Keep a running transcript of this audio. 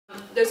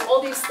there's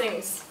all these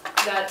things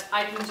that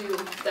I can do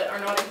that are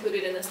not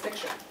included in this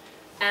picture.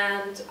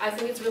 And I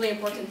think it's really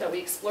important that we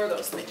explore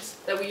those things,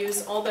 that we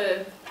use all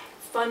the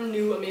fun,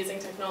 new, amazing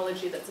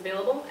technology that's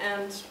available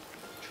and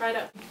try it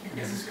out. I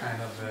guess it's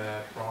kind of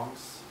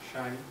bronze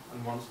shiny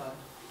on one side,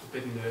 a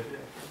bit nerdy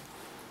actually.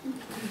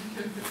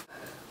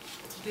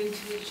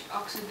 Vintage,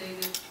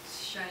 oxidated,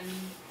 shiny.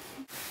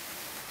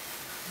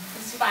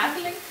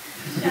 Sparkling,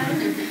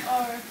 shiny,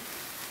 or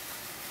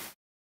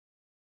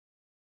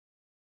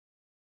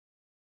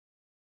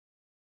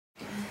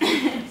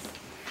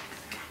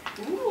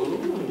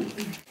ooh.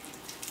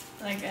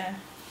 Like a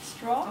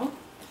straw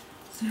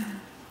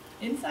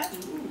inside.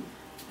 Ooh.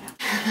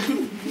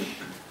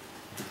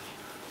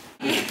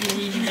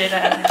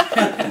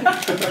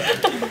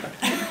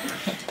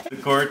 The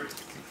cord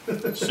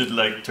should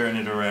like turn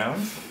it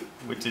around,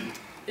 which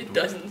it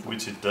doesn't.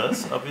 Which it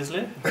does,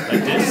 obviously, like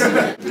this.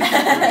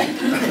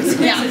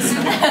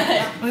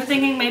 Yeah. We're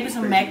thinking maybe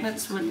some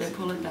magnets would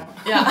pull it down.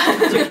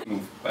 Yeah.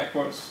 Move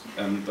backwards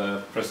and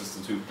presses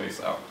the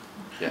toothpaste out.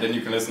 Yeah. Then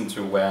you can listen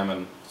to Wham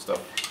and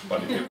stuff.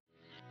 But